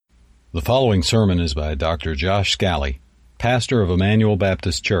The following sermon is by Dr. Josh Scally, pastor of Emmanuel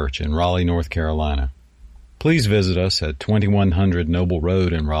Baptist Church in Raleigh, North Carolina. Please visit us at 2100 Noble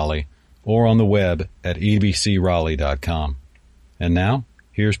Road in Raleigh or on the web at ebcraleigh.com. And now,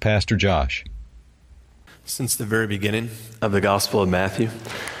 here's Pastor Josh. Since the very beginning of the Gospel of Matthew,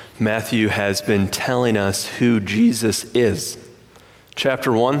 Matthew has been telling us who Jesus is.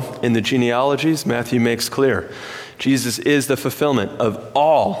 Chapter 1, in the genealogies, Matthew makes clear Jesus is the fulfillment of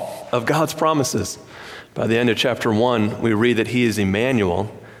all of God's promises. By the end of chapter 1, we read that he is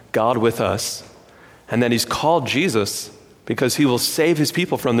Emmanuel, God with us, and that he's called Jesus because he will save his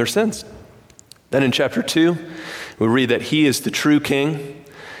people from their sins. Then in chapter 2, we read that he is the true king,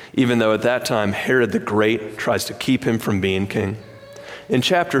 even though at that time Herod the Great tries to keep him from being king. In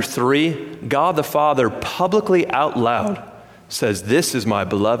chapter 3, God the Father publicly out loud says, "This is my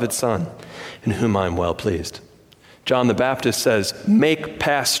beloved Son, in whom I am well pleased." John the Baptist says, "Make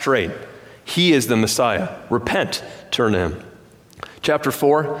paths straight. He is the Messiah. Repent, turn to him." Chapter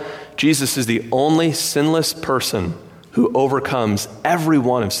 4, Jesus is the only sinless person who overcomes every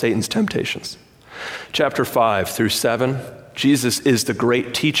one of Satan's temptations. Chapter 5 through 7, Jesus is the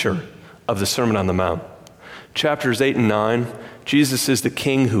great teacher of the Sermon on the Mount. Chapters 8 and 9, Jesus is the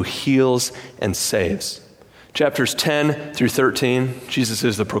king who heals and saves. Chapters 10 through 13, Jesus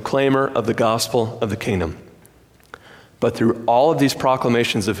is the proclaimer of the gospel of the kingdom. But through all of these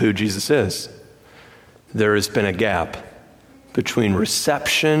proclamations of who Jesus is, there has been a gap between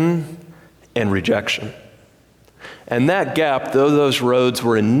reception and rejection. And that gap, though those roads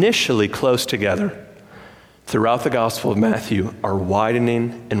were initially close together, throughout the Gospel of Matthew are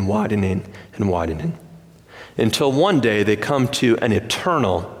widening and widening and widening, until one day they come to an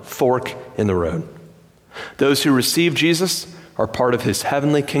eternal fork in the road. Those who receive Jesus are part of his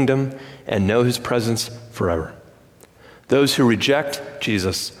heavenly kingdom and know his presence forever. Those who reject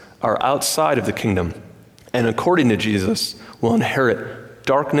Jesus are outside of the kingdom, and according to Jesus, will inherit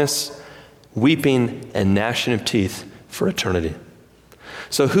darkness, weeping, and gnashing of teeth for eternity.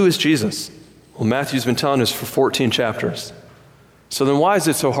 So who is Jesus? Well, Matthew's been telling us for 14 chapters. So then why is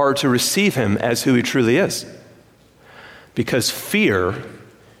it so hard to receive him as who he truly is? Because fear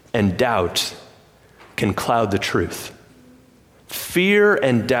and doubt can cloud the truth. Fear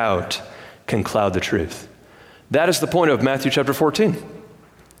and doubt can cloud the truth. That is the point of Matthew chapter 14.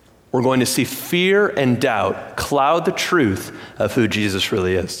 We're going to see fear and doubt cloud the truth of who Jesus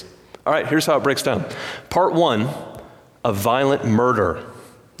really is. All right, here's how it breaks down. Part 1, a violent murder.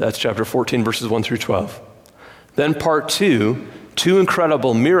 That's chapter 14, verses 1 through 12. Then part 2, two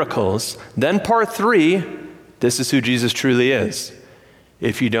incredible miracles. Then part 3, this is who Jesus truly is,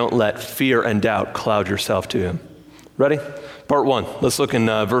 if you don't let fear and doubt cloud yourself to him. Ready? Part 1, let's look in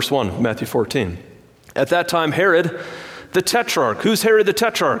verse 1, Matthew 14. At that time, Herod the Tetrarch. Who's Herod the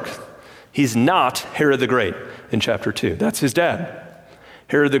Tetrarch? He's not Herod the Great in chapter 2. That's his dad.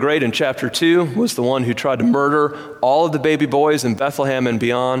 Herod the Great in chapter 2 was the one who tried to murder all of the baby boys in Bethlehem and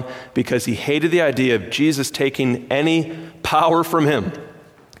beyond because he hated the idea of Jesus taking any power from him.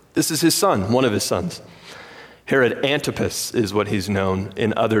 This is his son, one of his sons. Herod Antipas is what he's known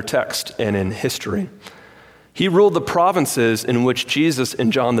in other texts and in history. He ruled the provinces in which Jesus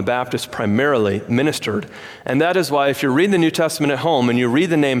and John the Baptist primarily ministered. And that is why if you're reading the New Testament at home and you read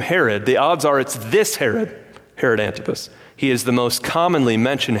the name Herod, the odds are it's this Herod, Herod Antipas. He is the most commonly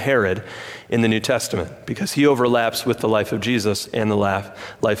mentioned Herod in the New Testament because he overlaps with the life of Jesus and the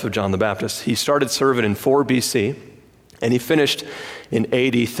life of John the Baptist. He started serving in 4 BC and he finished in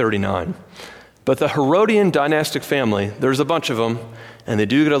AD 39. But the Herodian dynastic family, there's a bunch of them, and they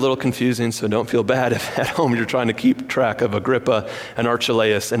do get a little confusing, so don't feel bad if at home you're trying to keep track of Agrippa and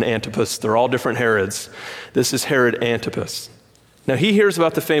Archelaus and Antipas. They're all different Herods. This is Herod Antipas. Now he hears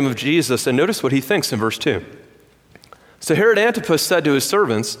about the fame of Jesus, and notice what he thinks in verse 2. So Herod Antipas said to his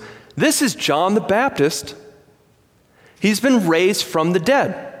servants, "This is John the Baptist. He's been raised from the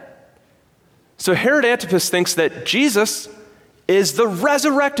dead." So Herod Antipas thinks that Jesus is the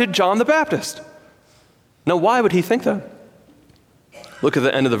resurrected John the Baptist. Now why would he think that? Look at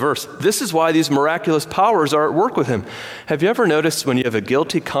the end of the verse. This is why these miraculous powers are at work with him. Have you ever noticed when you have a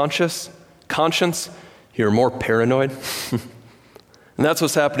guilty conscience, you're more paranoid? And that's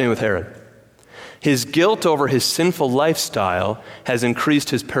what's happening with Herod. His guilt over his sinful lifestyle has increased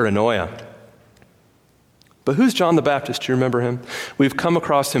his paranoia. But who's John the Baptist? Do you remember him? We've come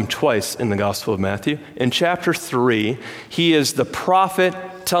across him twice in the Gospel of Matthew. In chapter 3, he is the prophet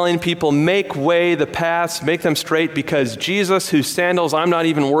telling people, make way, the paths, make them straight, because Jesus, whose sandals I'm not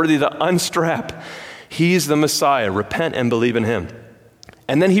even worthy to unstrap, he's the Messiah. Repent and believe in him.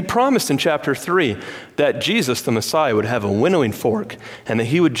 And then he promised in chapter 3 that Jesus, the Messiah, would have a winnowing fork and that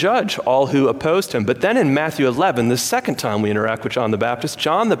he would judge all who opposed him. But then in Matthew 11, the second time we interact with John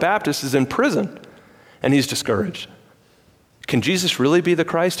the Baptist is in prison and he's discouraged. Can Jesus really be the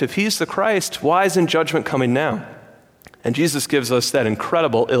Christ? If he's the Christ, why isn't judgment coming now? And Jesus gives us that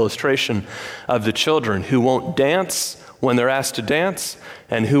incredible illustration of the children who won't dance when they're asked to dance,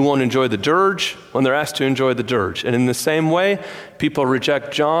 and who won't enjoy the dirge when they're asked to enjoy the dirge. And in the same way, people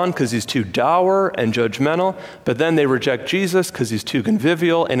reject John because he's too dour and judgmental, but then they reject Jesus because he's too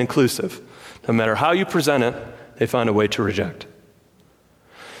convivial and inclusive. No matter how you present it, they find a way to reject.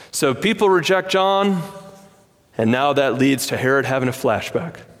 So people reject John, and now that leads to Herod having a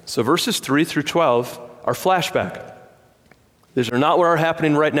flashback. So verses 3 through 12 are flashback. These are not what are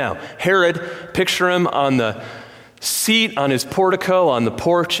happening right now. Herod, picture him on the seat on his portico on the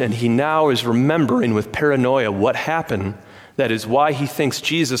porch, and he now is remembering with paranoia what happened. That is why he thinks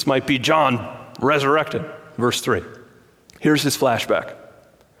Jesus might be John resurrected. Verse 3. Here's his flashback.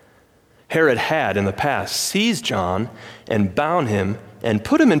 Herod had in the past seized John and bound him and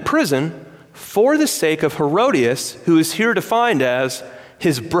put him in prison for the sake of Herodias, who is here defined as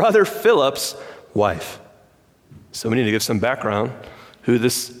his brother Philip's wife. So we need to give some background who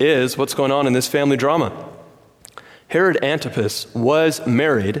this is, what's going on in this family drama. Herod Antipas was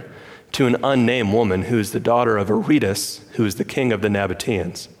married to an unnamed woman who is the daughter of Aretas, who is the king of the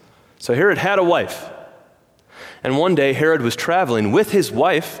Nabateans. So Herod had a wife. And one day Herod was traveling with his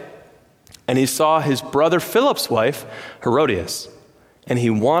wife, and he saw his brother Philip's wife, Herodias, and he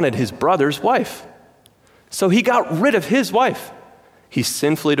wanted his brother's wife. So he got rid of his wife. He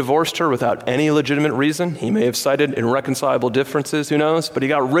sinfully divorced her without any legitimate reason. He may have cited irreconcilable differences, who knows? But he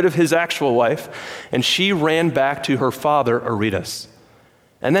got rid of his actual wife, and she ran back to her father, Aretas.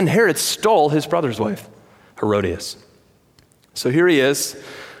 And then Herod stole his brother's wife, Herodias. So here he is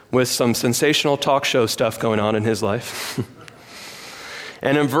with some sensational talk show stuff going on in his life.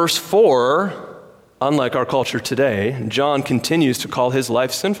 And in verse 4, unlike our culture today, John continues to call his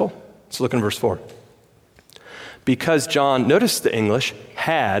life sinful. Let's look in verse 4. Because John, notice the English,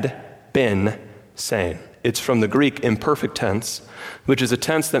 had been sane. It's from the Greek imperfect tense, which is a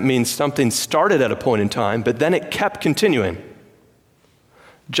tense that means something started at a point in time, but then it kept continuing.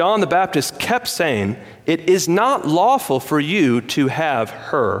 John the Baptist kept saying, "It is not lawful for you to have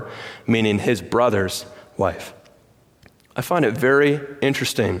her," meaning his brother's wife. I find it very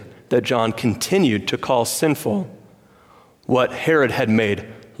interesting that John continued to call sinful what Herod had made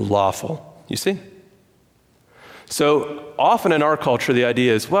lawful. You see? So often in our culture, the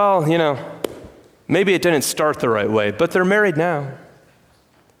idea is, well, maybe it didn't start the right way, but they're married now.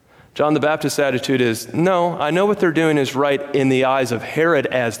 John the Baptist's attitude is, no, I know what they're doing is right in the eyes of Herod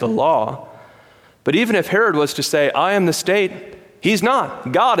as the law. But even if Herod was to say, I am the state, he's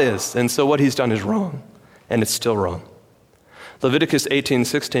not. God is. And so what he's done is wrong. And it's still wrong. Leviticus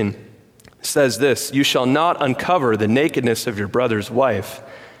 18:16 says this, "You shall not uncover the nakedness of your brother's wife.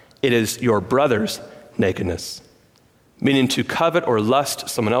 It is your brother's nakedness." Meaning to covet or lust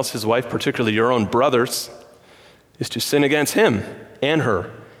someone else's wife, particularly your own brother's, is to sin against him and her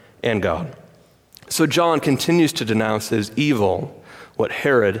and God. So John continues to denounce as evil what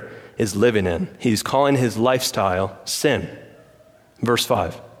Herod is living in. He's calling his lifestyle sin. Verse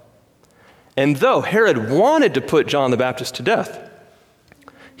 5. And though Herod wanted to put John the Baptist to death,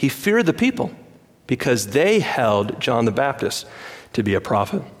 he feared the people because they held John the Baptist to be a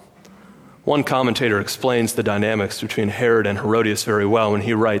prophet. One commentator explains the dynamics between Herod and Herodias very well when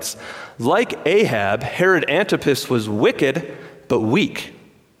he writes, like Ahab, Herod Antipas was wicked but weak.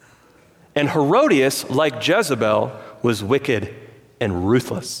 And Herodias, like Jezebel, was wicked and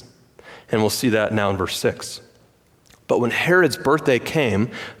ruthless. And we'll see that now in verse 6. But when Herod's birthday came,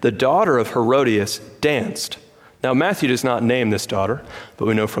 the daughter of Herodias danced. Now, Matthew does not name this daughter, but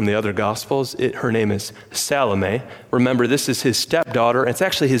we know from the other Gospels, her name is Salome. Remember, this is his stepdaughter, and it's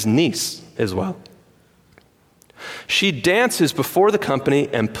actually his niece as well. She dances before the company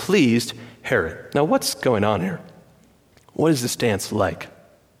and pleased Herod. Now, what's going on here? What is this dance like?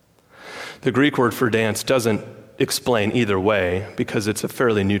 The Greek word for dance doesn't explain either way because it's a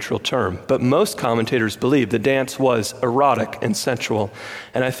fairly neutral term, but most commentators believe the dance was erotic and sensual,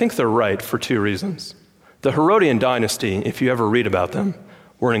 and I think they're right for two reasons. The Herodian dynasty, if you ever read about them,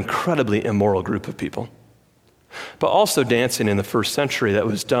 were an incredibly immoral group of people. But also dancing in the first century that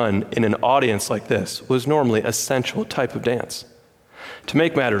was done in an audience like this was normally a sensual type of dance. To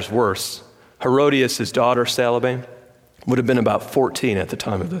make matters worse, Herodias' daughter, Salome, would have been about 14 at the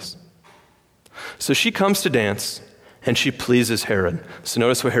time of this. So she comes to dance, and she pleases Herod. So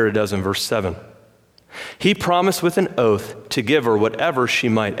notice what Herod does in verse 7. He promised with an oath to give her whatever she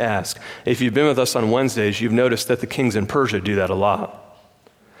might ask. If you've been with us on Wednesdays, you've noticed that the kings in Persia do that a lot.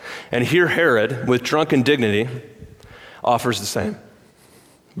 And here Herod, with drunken dignity, offers the same.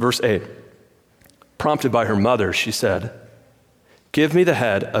 Verse 8, prompted by her mother, she said, "Give me the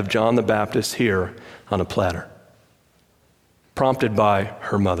head of John the Baptist here on a platter." Prompted by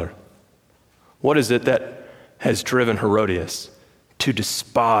her mother. What is it that has driven Herodias to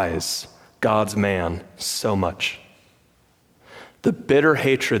despise God's man so much? The bitter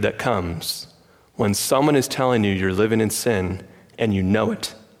hatred that comes when someone is telling you you're living in sin and you know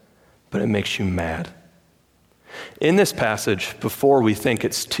it, but it makes you mad. In this passage, before we think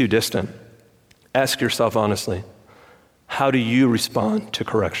it's too distant, ask yourself honestly, how do you respond to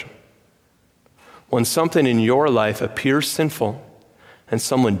correction? When something in your life appears sinful and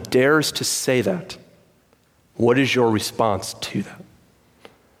someone dares to say that, what is your response to that?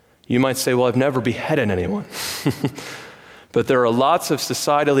 You might say, well, I've never beheaded anyone. But there are lots of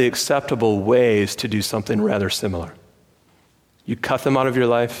societally acceptable ways to do something rather similar. You cut them out of your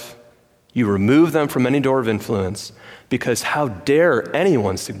life. You remove them from any door of influence, because how dare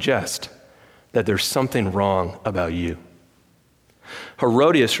anyone suggest that there's something wrong about you?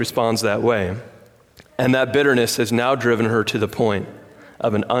 Herodias responds that way, and that bitterness has now driven her to the point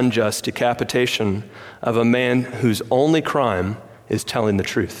of an unjust decapitation of a man whose only crime is telling the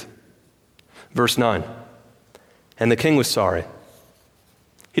truth. Verse 9, and the king was sorry.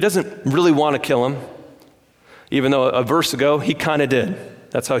 He doesn't really want to kill him, even though a verse ago he kind of did.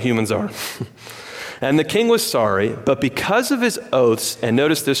 That's how humans are. And the king was sorry, but because of his oaths, and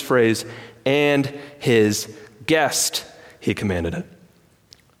notice this phrase, and his guest, he commanded it.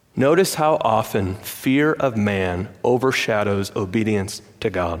 Notice how often fear of man overshadows obedience to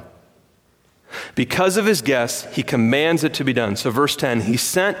God. Because of his guest, he commands it to be done. So verse 10, he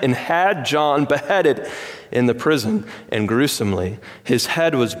sent and had John beheaded in the prison, and gruesomely, his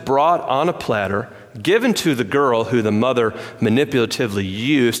head was brought on a platter, given to the girl who the mother manipulatively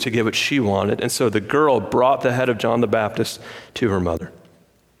used to get what she wanted. And so the girl brought the head of John the Baptist to her mother.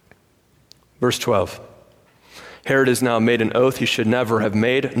 Verse 12, Herod has now made an oath he should never have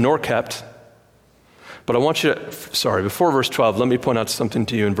made nor kept. But I want you to, before verse 12, let me point out something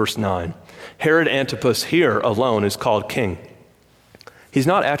to you in verse 9. Herod Antipas here alone is called king. He's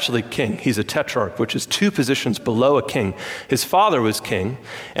not actually king. He's a tetrarch, which is 2 positions below a king. His father was king,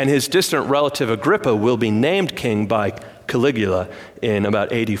 and his distant relative Agrippa will be named king by Caligula in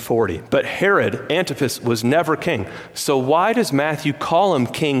about AD 40. But Herod Antipas was never king. So why does Matthew call him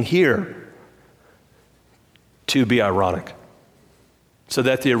king here? To be ironic. So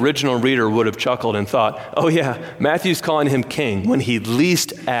that the original reader would have chuckled and thought, oh yeah, Matthew's calling him king when he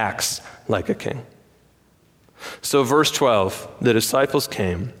least acts like a king. So verse 12, the disciples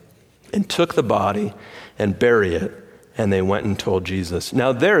came and took the body and buried it, and they went and told Jesus.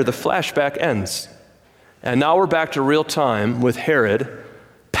 Now there, the flashback ends. And now we're back to real time with Herod,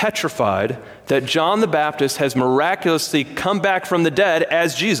 petrified that John the Baptist has miraculously come back from the dead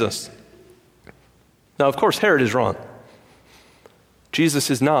as Jesus. Now, of course, Herod is wrong. Jesus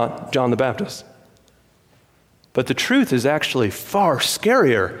is not John the Baptist. But the truth is actually far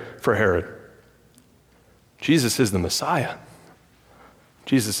scarier for Herod. Jesus is the Messiah.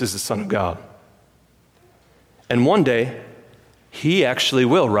 Jesus is the Son of God. And one day, he actually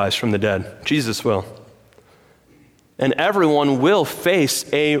will rise from the dead. Jesus will. And everyone will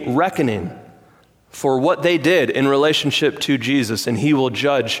face a reckoning for what they did in relationship to Jesus, and he will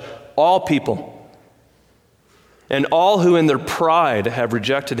judge all people. And all who in their pride have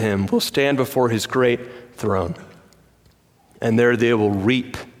rejected him will stand before his great throne. And there they will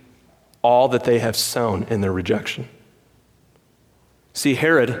reap all that they have sown in their rejection. See,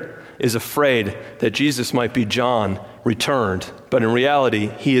 Herod is afraid that Jesus might be John returned, but in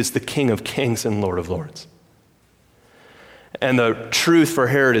reality, he is the King of Kings and Lord of Lords. And the truth for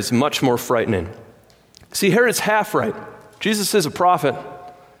Herod is much more frightening. See, Herod's half right. Jesus is a prophet.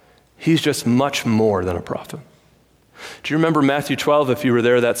 He's just much more than a prophet. Do you remember Matthew 12 if you were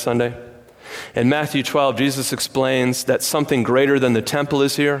there that Sunday? In Matthew 12, Jesus explains that something greater than the temple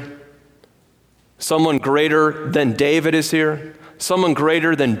is here. Someone greater than David is here. Someone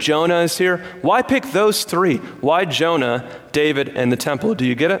greater than Jonah is here. Why pick those 3? Why Jonah, David, and the temple? Do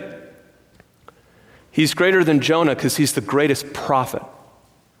you get it? He's greater than Jonah because he's the greatest prophet.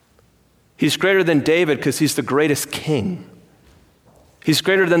 He's greater than David because he's the greatest king. He's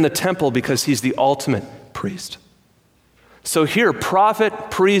greater than the temple because he's the ultimate priest. So here, prophet,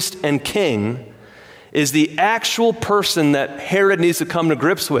 priest, and king is the actual person that Herod needs to come to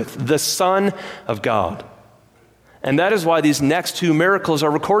grips with, the Son of God. And that is why these next two miracles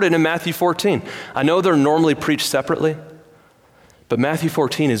are recorded in Matthew 14. I know they're normally preached separately, but Matthew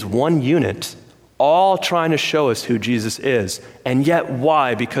 14 is one unit, all trying to show us who Jesus is, and yet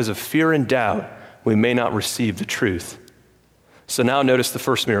why, because of fear and doubt, we may not receive the truth. So now notice the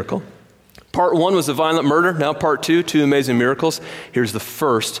first miracle. Part one was the violent murder. Now part two, two amazing miracles. Here's the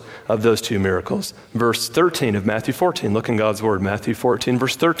first of those two miracles. Verse 13 of Matthew 14. Look in God's word, Matthew 14,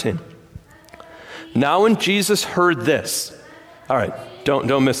 verse 13. Now when Jesus heard this, all right,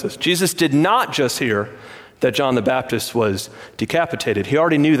 don't miss this. Jesus did not just hear that John the Baptist was decapitated. He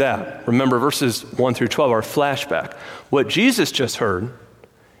already knew that. Remember, verses 1 through 12 are flashback. What Jesus just heard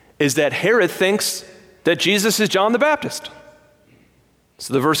is that Herod thinks that Jesus is John the Baptist.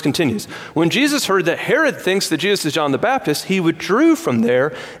 So the verse continues. When Jesus heard that Herod thinks that Jesus is John the Baptist, he withdrew from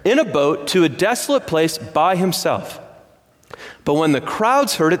there in a boat to a desolate place by himself. But when the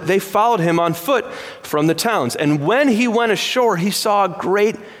crowds heard it, they followed him on foot from the towns. And when he went ashore, he saw a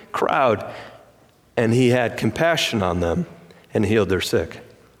great crowd, and he had compassion on them and healed their sick.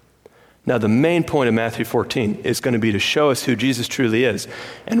 Now, the main point of Matthew 14 is going to be to show us who Jesus truly is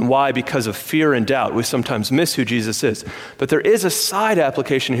and why, because of fear and doubt, we sometimes miss who Jesus is. But there is a side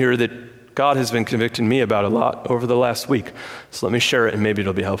application here that God has been convicting me about a lot over the last week. So let me share it, and maybe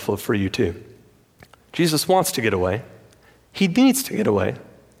it'll be helpful for you too. Jesus wants to get away. He needs to get away.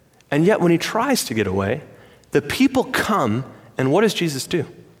 And yet when he tries to get away, the people come, and what does Jesus do?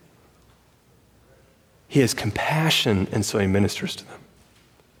 He has compassion, and so he ministers to them.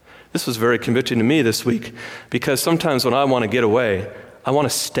 This was very convicting to me this week, because sometimes when I want to get away, I want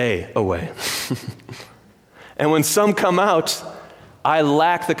to stay away. And when some come out, I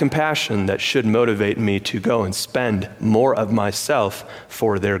lack the compassion that should motivate me to go and spend more of myself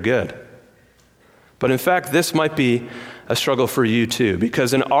for their good. But in fact, this might be a struggle for you too,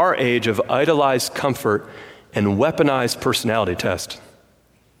 because in our age of idolized comfort and weaponized personality test,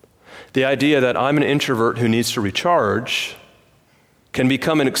 the idea that I'm an introvert who needs to recharge can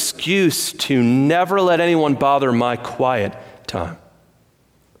become an excuse to never let anyone bother my quiet time.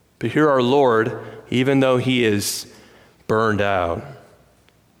 But here our Lord, even though he is burned out,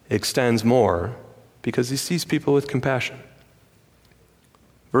 extends more because he sees people with compassion.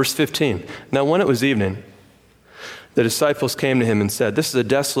 Verse 15, now when it was evening, the disciples came to him and said, "This is a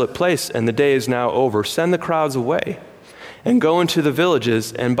desolate place, and the day is now over. Send the crowds away and go into the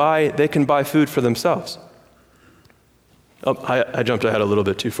villages, and they can buy food for themselves." Oh, I jumped ahead a little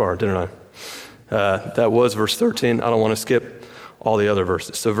bit too far, didn't I? That was verse 13. I don't want to skip all the other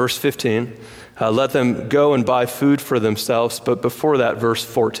verses. So verse 15, let them go and buy food for themselves. But before that, verse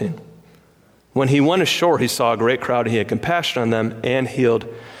 14. When he went ashore, he saw a great crowd, and he had compassion on them and healed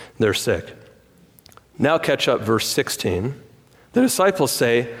their sick. Now catch up verse 16. The disciples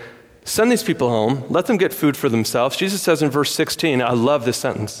say, "Send these people home. Let them get food for themselves." Jesus says in verse 16, I love this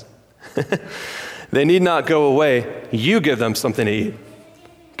sentence. "They need not go away. You give them something to eat."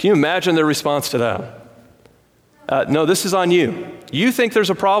 Can you imagine their response to that? No, this is on you. You think there's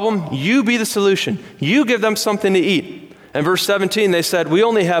a problem? You be the solution. You give them something to eat. And verse 17, they said, "We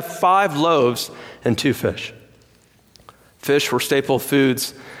only have 5 loaves and 2 fish." Fish were staple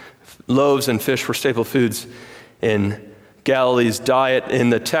foods. Loaves and fish were staple foods in Galilee's diet. In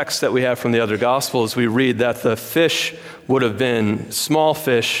the text that we have from the other Gospels, we read that the fish would have been small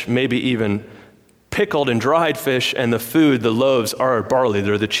fish, maybe even pickled and dried fish, and the food, the loaves, are barley.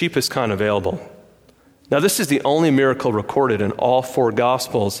 They're the cheapest kind available. Now, this is the only miracle recorded in all 4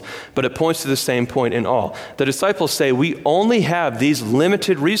 Gospels, but it points to the same point in all. The disciples say, "We only have these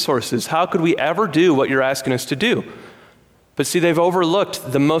limited resources. How could we ever do what you're asking us to do?" But see, they've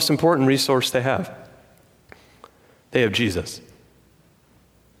overlooked the most important resource they have. They have Jesus.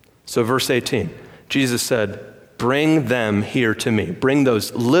 So verse 18, Jesus said, "Bring them here to me. Bring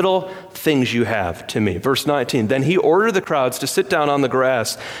those little things you have to me." Verse 19, then he ordered the crowds to sit down on the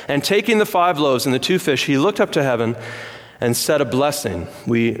grass, and taking the 5 loaves and the 2 fish, he looked up to heaven and said a blessing.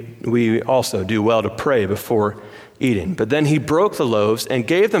 We also do well to pray before eating. But then he broke the loaves and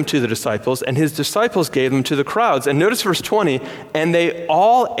gave them to the disciples, and his disciples gave them to the crowds. And notice verse 20, and they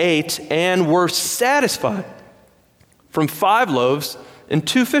all ate and were satisfied from 5 loaves and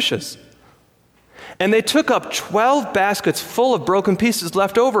 2 fishes. And they took up 12 baskets full of broken pieces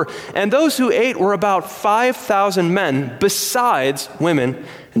left over. And those who ate were about 5,000 men, besides women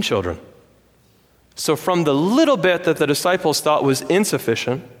and children. So from the little bit that the disciples thought was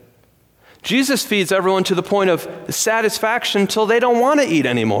insufficient, Jesus feeds everyone to the point of satisfaction till they don't want to eat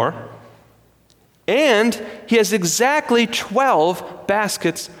anymore. And he has exactly 12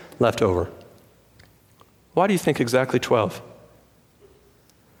 baskets left over. Why do you think exactly 12?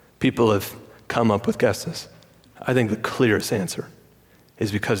 People have come up with guesses. I think the clearest answer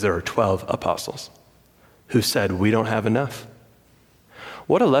is because there are 12 apostles who said, we don't have enough.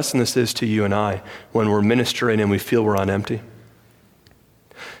 What a lesson this is to you and I when we're ministering and we feel we're on empty.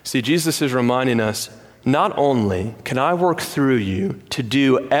 See, Jesus is reminding us, not only can I work through you to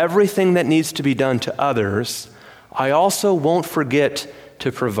do everything that needs to be done to others, I also won't forget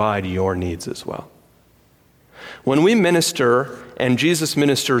to provide your needs as well. When we minister and Jesus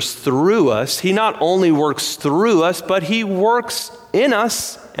ministers through us, he not only works through us, but he works in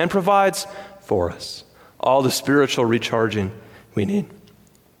us and provides for us all the spiritual recharging we need.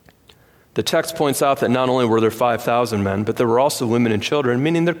 The text points out that not only were there 5,000 men, but there were also women and children,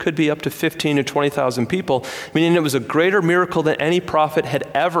 meaning there could be up to 15 to 20,000 people, meaning it was a greater miracle than any prophet had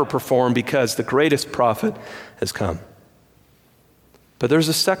ever performed because the greatest prophet has come. But there's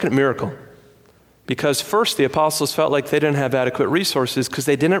a second miracle. Because first, the apostles felt like they didn't have adequate resources because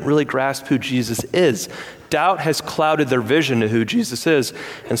they didn't really grasp who Jesus is. Doubt has clouded their vision of who Jesus is,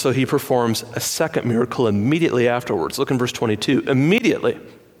 and so he performs a second miracle immediately afterwards. Look in verse 22. Immediately,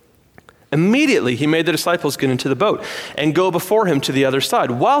 he made the disciples get into the boat and go before him to the other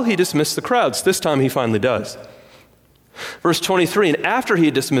side while he dismissed the crowds. This time he finally does. Verse 23, and after he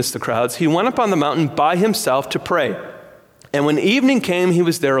had dismissed the crowds, he went up on the mountain by himself to pray. And when evening came, he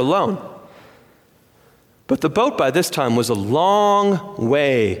was there alone. But the boat by this time was a long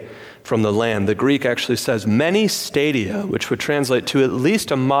way from the land. The Greek actually says many stadia, which would translate to at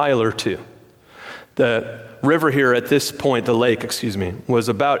least a mile or two. The river here at this point, the lake, was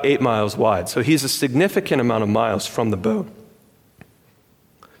about 8 miles wide. So he's a significant amount of miles from the boat.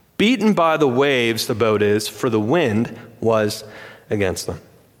 Beaten by the waves, the boat is, for the wind was against them.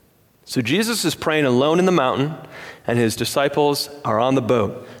 So Jesus is praying alone in the mountain, and his disciples are on the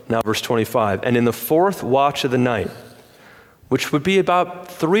boat. Now verse 25, and in the fourth watch of the night, which would be about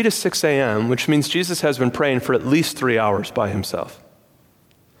 3 to 6 a.m., which means Jesus has been praying for at least 3 hours by himself.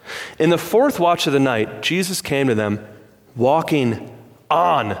 In the fourth watch of the night, Jesus came to them walking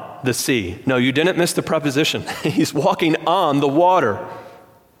on the sea. No, you didn't miss the preposition. He's walking on the water.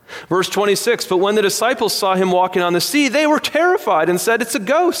 Verse 26, but when the disciples saw him walking on the sea, they were terrified and said, it's a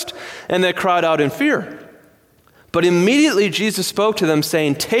ghost. And they cried out in fear. But immediately Jesus spoke to them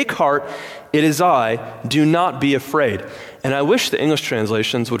saying, take heart, it is I, do not be afraid. And I wish the English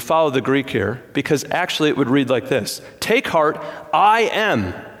translations would follow the Greek here, because actually it would read like this, take heart, I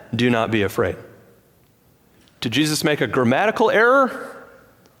am, do not be afraid. Did Jesus make a grammatical error?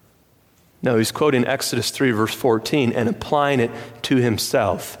 No, he's quoting Exodus 3 verse 14 and applying it to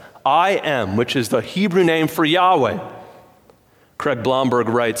himself. I am, which is the Hebrew name for Yahweh. Craig Blomberg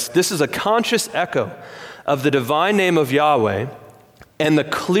writes, this is a conscious echo of the divine name of Yahweh and the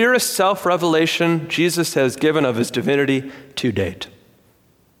clearest self-revelation Jesus has given of his divinity to date.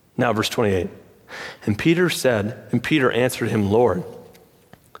 Now verse 28. And Peter answered him, Lord,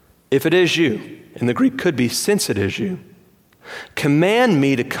 if it is you, and the Greek could be since it is you, command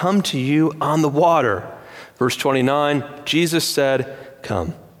me to come to you on the water. Verse 29, Jesus said,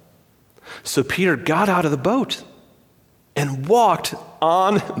 come. So Peter got out of the boat and walked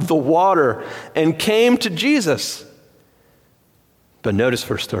on the water and came to Jesus. But notice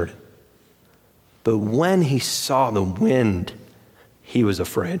verse 30. But when he saw the wind, he was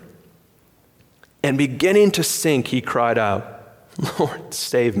afraid. And beginning to sink, he cried out, Lord,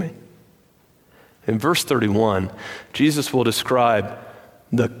 save me. In verse 31, Jesus will describe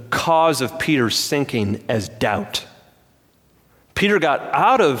the cause of Peter's sinking as doubt. Peter got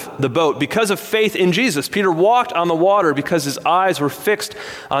out of the boat because of faith in Jesus. Peter walked on the water because his eyes were fixed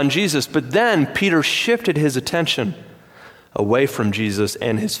on Jesus. But then Peter shifted his attention away from Jesus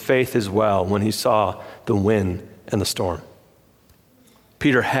and his faith as well when he saw the wind and the storm.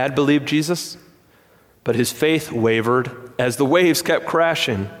 Peter had believed Jesus, but his faith wavered as the waves kept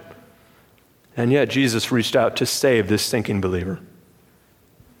crashing. And yet Jesus reached out to save this sinking believer.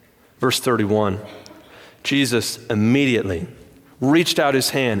 Verse 31, Jesus immediately reached out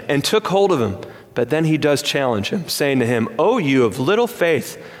his hand and took hold of him, but then he does challenge him, saying to him, "O you of little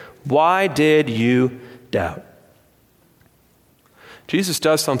faith, why did you doubt?" Jesus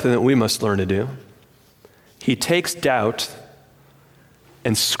does something that we must learn to do. He takes doubt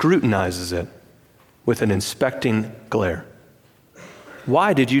and scrutinizes it with an inspecting glare.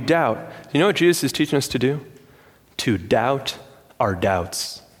 Why did you doubt? You know what Jesus is teaching us to do? To doubt our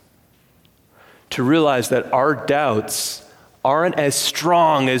doubts. To realize that our doubts aren't as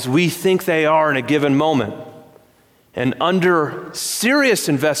strong as we think they are in a given moment. And under serious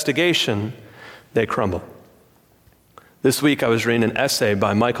investigation, they crumble. This week I was reading an essay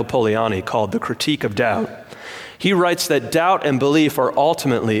by Michael Poliani called The Critique of Doubt. He writes that doubt and belief are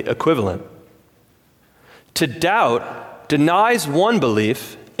ultimately equivalent. To doubt denies one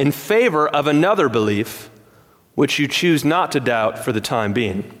belief in favor of another belief, which you choose not to doubt for the time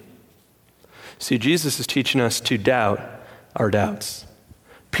being. See, Jesus is teaching us to doubt our doubts.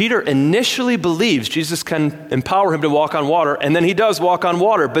 Peter initially believes Jesus can empower him to walk on water, and then he does walk on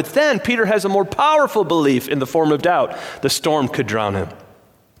water. But then Peter has a more powerful belief in the form of doubt. The storm could drown him.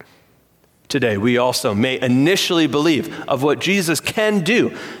 Today, we also may initially believe of what Jesus can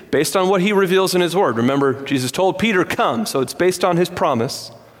do based on what he reveals in his word. Remember, Jesus told Peter, come, so it's based on his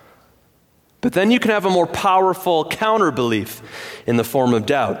promise. But then you can have a more powerful counter belief in the form of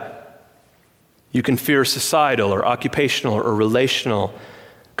doubt. You can fear societal or occupational or relational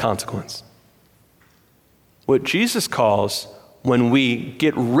consequence. What Jesus calls when we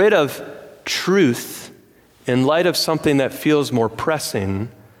get rid of truth in light of something that feels more pressing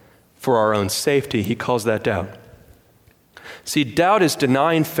for our own safety, he calls that doubt. See, doubt is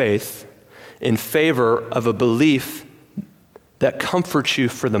denying faith in favor of a belief that comforts you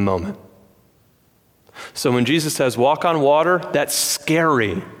for the moment. So when Jesus says, walk on water, that's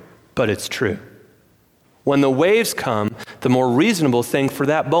scary, but it's true. When the waves come, the more reasonable thing for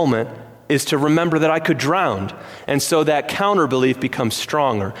that moment is to remember that I could drown. And so that counter belief becomes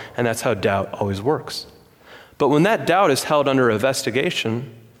stronger, and that's how doubt always works. But when that doubt is held under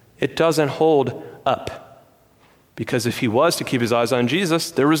investigation, it doesn't hold up. Because if he was to keep his eyes on Jesus,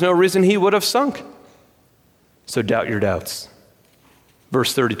 there was no reason he would have sunk. So doubt your doubts.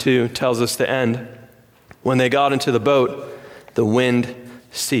 Verse 32 tells us the end. When they got into the boat, the wind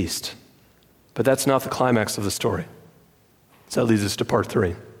ceased. But that's not the climax of the story. So that leads us to part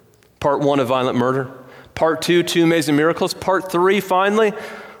 3. Part 1, a violent murder. Part 2, 2 amazing miracles. Part 3, finally,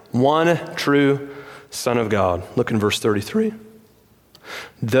 one true Son of God. Look in verse 33.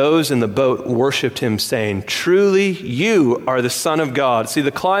 Those in the boat worshiped him, saying, truly you are the Son of God. See,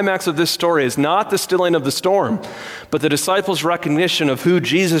 the climax of this story is not the stilling of the storm, but the disciples' recognition of who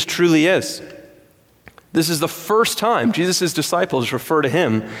Jesus truly is. This is the first time Jesus' disciples refer to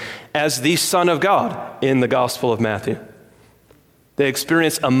him as the Son of God in the Gospel of Matthew. They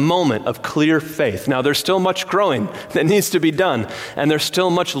experience a moment of clear faith. Now, there's still much growing that needs to be done, and there's still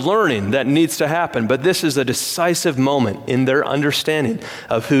much learning that needs to happen, but this is a decisive moment in their understanding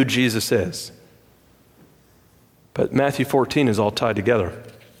of who Jesus is. But Matthew 14 is all tied together.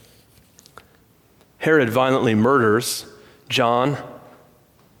 Herod violently murders John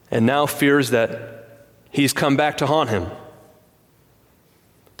and now fears that he's come back to haunt him.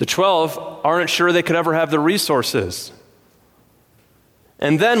 The 12 aren't sure they could ever have the resources.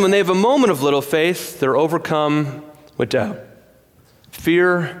 And then when they have a moment of little faith, they're overcome with doubt.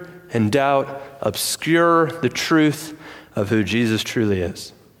 Fear and doubt obscure the truth of who Jesus truly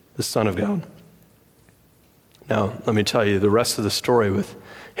is, the Son of God. Now, let me tell you the rest of the story with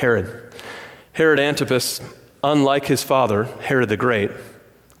Herod. Herod Antipas, unlike his father, Herod the Great,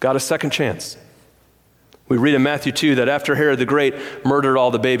 got a second chance. We read in Matthew 2 that after Herod the Great murdered all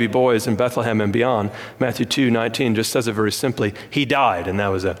the baby boys in Bethlehem and beyond, Matthew 2:19 just says it very simply, he died, and that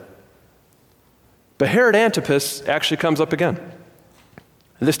was it. But Herod Antipas actually comes up again.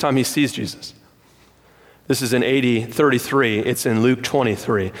 And this time he sees Jesus. This is in AD 33. It's in Luke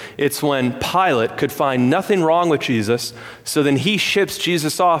 23. It's when Pilate could find nothing wrong with Jesus, so then he ships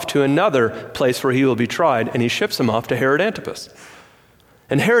Jesus off to another place where he will be tried, and he ships him off to Herod Antipas.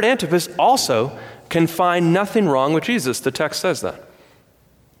 And Herod Antipas also can find nothing wrong with Jesus. The text says that.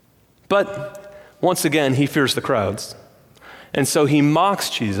 But once again, he fears the crowds. And so he mocks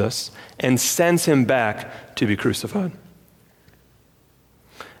Jesus and sends him back to be crucified.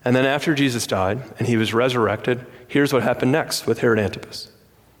 And then after Jesus died and he was resurrected, here's what happened next with Herod Antipas.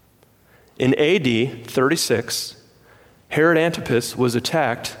 In AD 36, Herod Antipas was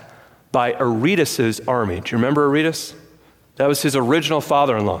attacked by Aretas' army. Do you remember Aretas? That was his original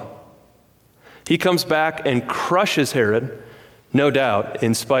father-in-law. He comes back and crushes Herod, no doubt,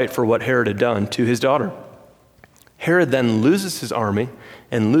 in spite for what Herod had done to his daughter. Herod then loses his army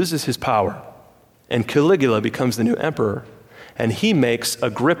and loses his power, and Caligula becomes the new emperor, and he makes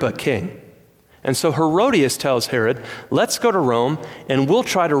Agrippa king. And so Herodias tells Herod, let's go to Rome, and we'll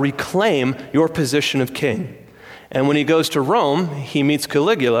try to reclaim your position of king. And when he goes to Rome, he meets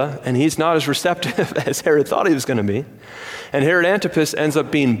Caligula, and he's not as receptive as Herod thought he was going to be. And Herod Antipas ends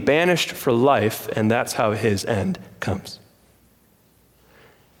up being banished for life, and that's how his end comes.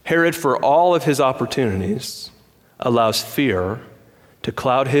 Herod, for all of his opportunities, allows fear to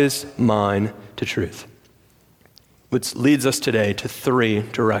cloud his mind to truth. Which leads us today to 3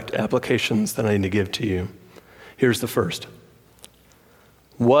 direct applications that I need to give to you. Here's the first.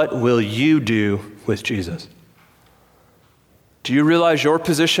 What will you do with Jesus? Do you realize your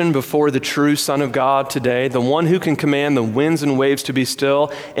position before the true Son of God today, the one who can command the winds and waves to be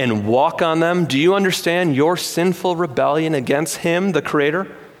still and walk on them? Do you understand your sinful rebellion against him, the Creator?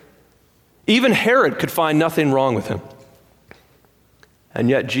 Even Herod could find nothing wrong with him. And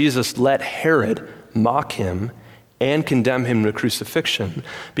yet Jesus let Herod mock him and condemn him to crucifixion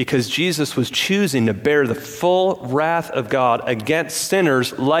because Jesus was choosing to bear the full wrath of God against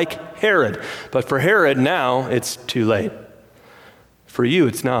sinners like Herod. But for Herod, now it's too late. For you,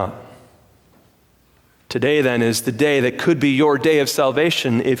 it's not. Today, then, is the day that could be your day of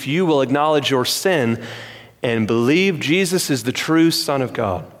salvation if you will acknowledge your sin and believe Jesus is the true Son of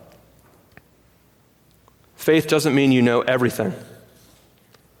God. Faith doesn't mean you know everything,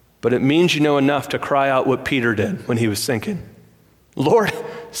 but it means you know enough to cry out what Peter did when he was sinking. Lord,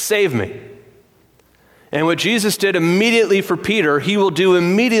 save me. And what Jesus did immediately for Peter, he will do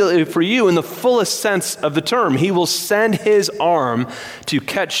immediately for you in the fullest sense of the term. He will send his arm to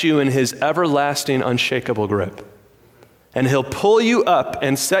catch you in his everlasting, unshakable grip. And he'll pull you up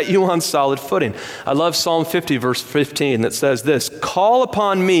and set you on solid footing. I love Psalm 50, verse 15, that says this, "Call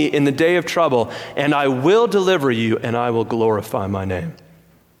upon me in the day of trouble, and I will deliver you, and I will glorify my name."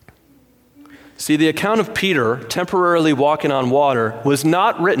 See, the account of Peter temporarily walking on water was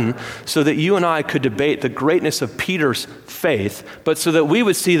not written so that you and I could debate the greatness of Peter's faith, but so that we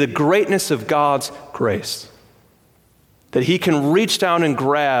would see the greatness of God's grace. That he can reach down and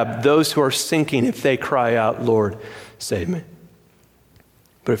grab those who are sinking if they cry out, "Lord, save me."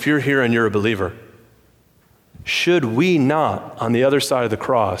 But if you're here and you're a believer, should we not, on the other side of the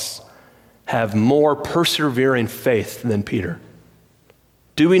cross, have more persevering faith than Peter?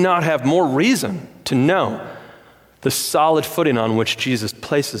 Do we not have more reason to know the solid footing on which Jesus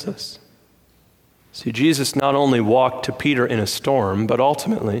places us? See, Jesus not only walked to Peter in a storm, but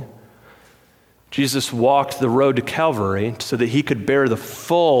ultimately, Jesus walked the road to Calvary so that he could bear the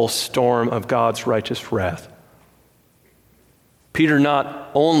full storm of God's righteous wrath. Peter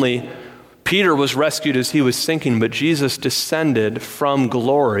was rescued as he was sinking, but Jesus descended from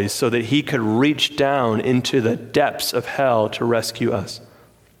glory so that he could reach down into the depths of hell to rescue us.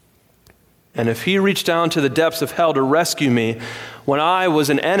 And if he reached down to the depths of hell to rescue me when I was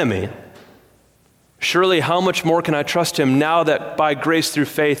an enemy, surely how much more can I trust him now that by grace through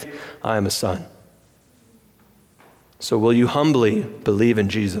faith I am a son? So will you humbly believe in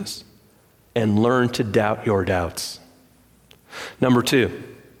Jesus and learn to doubt your doubts? Number 2,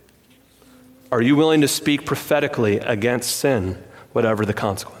 are you willing to speak prophetically against sin, whatever the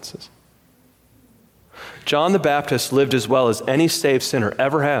consequences? John the Baptist lived as well as any saved sinner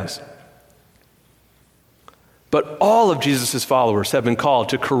ever has. But all of Jesus' followers have been called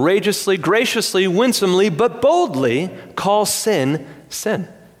to courageously, graciously, winsomely, but boldly call sin, sin,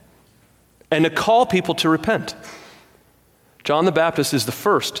 and to call people to repent. John the Baptist is the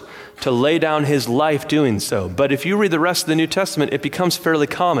first to lay down his life doing so. But if you read the rest of the New Testament, it becomes fairly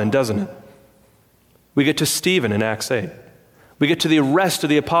common, doesn't it? We get to Stephen in Acts 8. We get to the rest of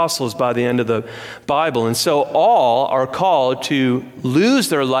the apostles by the end of the Bible. And so all are called to lose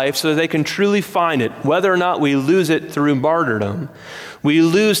their life so that they can truly find it. Whether or not we lose it through martyrdom, we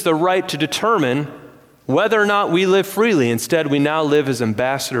lose the right to determine whether or not we live freely. Instead, we now live as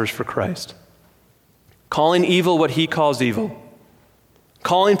ambassadors for Christ. Calling evil what he calls evil.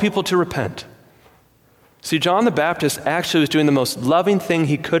 Calling people to repent. See, John the Baptist actually was doing the most loving thing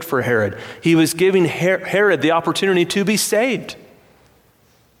he could for Herod. He was giving Herod the opportunity to be saved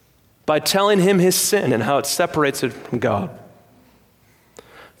by telling him his sin and how it separates it from God.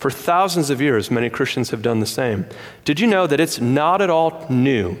 For thousands of years, many Christians have done the same. Did you know that it's not at all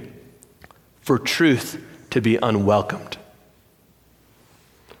new for truth to be unwelcomed?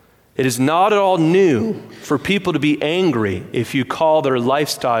 It is not at all new for people to be angry if you call their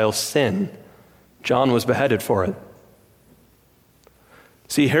lifestyle sin. John was beheaded for it.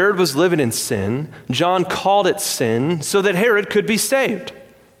 See, Herod was living in sin. John called it sin so that Herod could be saved.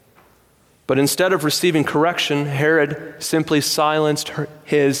 But instead of receiving correction, Herod simply silenced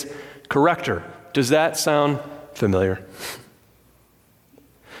his corrector. Does that sound familiar?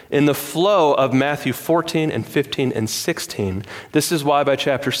 In the flow of Matthew 14 and 15 and 16, this is why by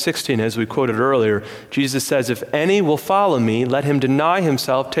chapter 16, as we quoted earlier, Jesus says, "If any will follow me, let him deny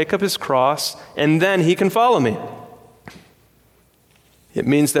himself, take up his cross, and then he can follow me." It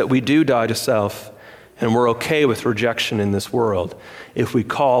means that we do die to self, and we're okay with rejection in this world if we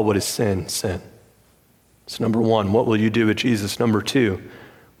call what is sin, sin. So number 1, what will you do with Jesus? Number 2,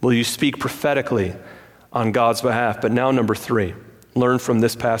 will you speak prophetically on God's behalf? But now number 3, learn from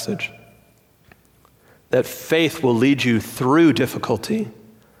this passage that faith will lead you through difficulty,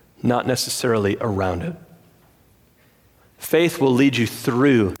 not necessarily around it. Faith will lead you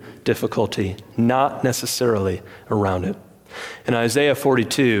through difficulty, not necessarily around it. In Isaiah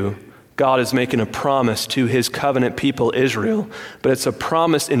 42, God is making a promise to his covenant people, Israel, but it's a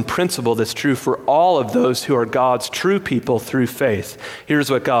promise in principle that's true for all of those who are God's true people through faith.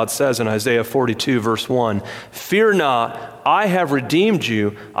 Here's what God says in Isaiah 42, verse 1. Fear not, I have redeemed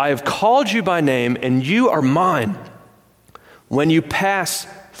you. I have called you by name, and you are mine. When you pass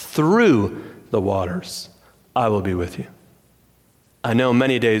through the waters, I will be with you. I know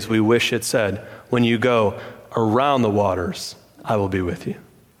many days we wish it said, when you go around the waters, I will be with you.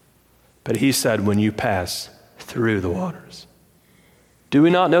 But he said, when you pass through the waters. Do we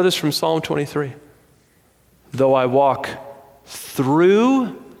not know this from Psalm 23? Though I walk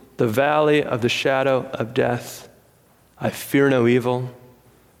through the valley of the shadow of death, I fear no evil,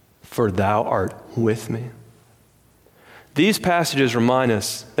 for thou art with me. These passages remind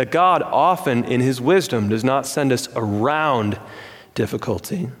us that God often in his wisdom does not send us around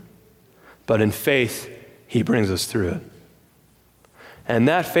difficulty, but in faith, he brings us through it. And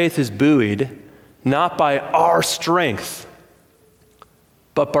that faith is buoyed not by our strength,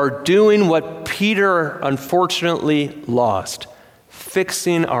 but by doing what Peter unfortunately lost,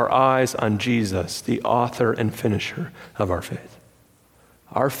 fixing our eyes on Jesus, the author and finisher of our faith.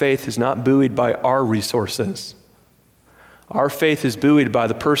 Our faith is not buoyed by our resources. Our faith is buoyed by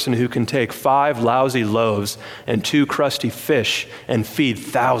the person who can take 5 lousy loaves and 2 crusty fish and feed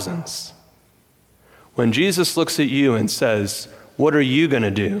thousands. When Jesus looks at you and says, what are you going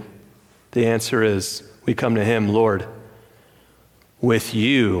to do? The answer is, we come to him, Lord, with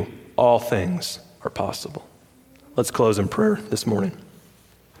you all things are possible. Let's close in prayer this morning.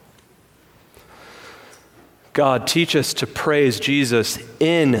 God, teach us to praise Jesus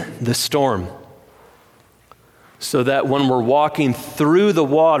in the storm, so that when we're walking through the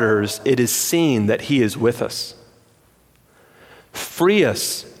waters, it is seen that he is with us. Free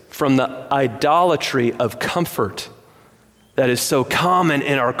us from the idolatry of comfort that is so common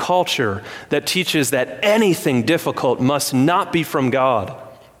in our culture that teaches that anything difficult must not be from God,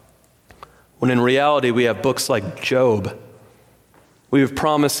 when in reality we have books like Job. We have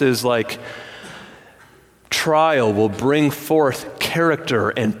promises like trial will bring forth character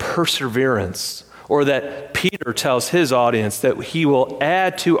and perseverance, or that Peter tells his audience that he will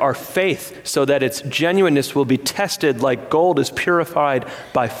add to our faith so that its genuineness will be tested like gold is purified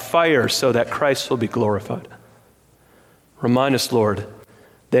by fire so that Christ will be glorified. Remind us, Lord,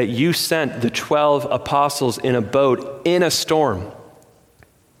 that you sent the 12 apostles in a boat in a storm.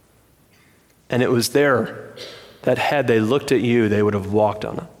 And it was there that had they looked at you, they would have walked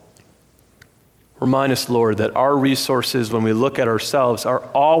on it. Remind us, Lord, that our resources when we look at ourselves are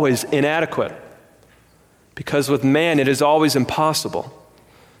always inadequate. Because with man, it is always impossible.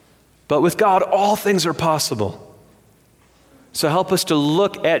 But with God, all things are possible. So help us to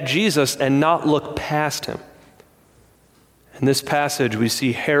look at Jesus and not look past him. In this passage, we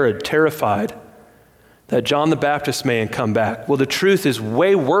see Herod terrified that John the Baptist may come back. Well, the truth is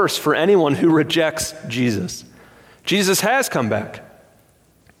way worse for anyone who rejects Jesus. Jesus has come back.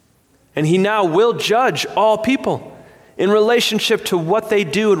 And he now will judge all people in relationship to what they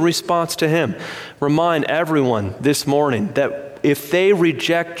do in response to him. Remind everyone this morning that if they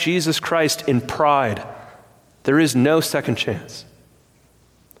reject Jesus Christ in pride, there is no second chance.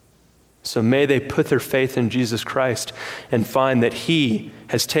 So may they put their faith in Jesus Christ and find that he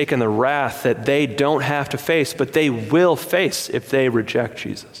has taken the wrath that they don't have to face, but they will face if they reject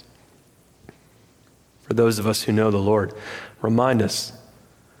Jesus. For those of us who know the Lord, remind us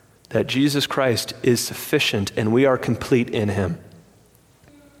that Jesus Christ is sufficient and we are complete in him.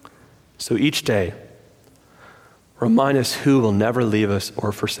 So each day, remind us who will never leave us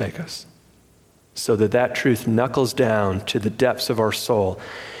or forsake us, so that that truth knuckles down to the depths of our soul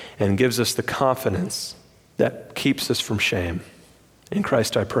and gives us the confidence that keeps us from shame. In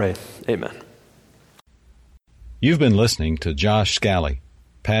Christ I pray, amen. You've been listening to Josh Scally,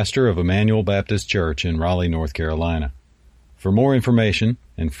 pastor of Emmanuel Baptist Church in Raleigh, North Carolina. For more information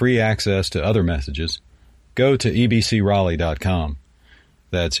and free access to other messages, go to ebcraleigh.com.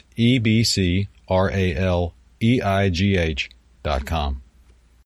 That's ebcraleigh.com.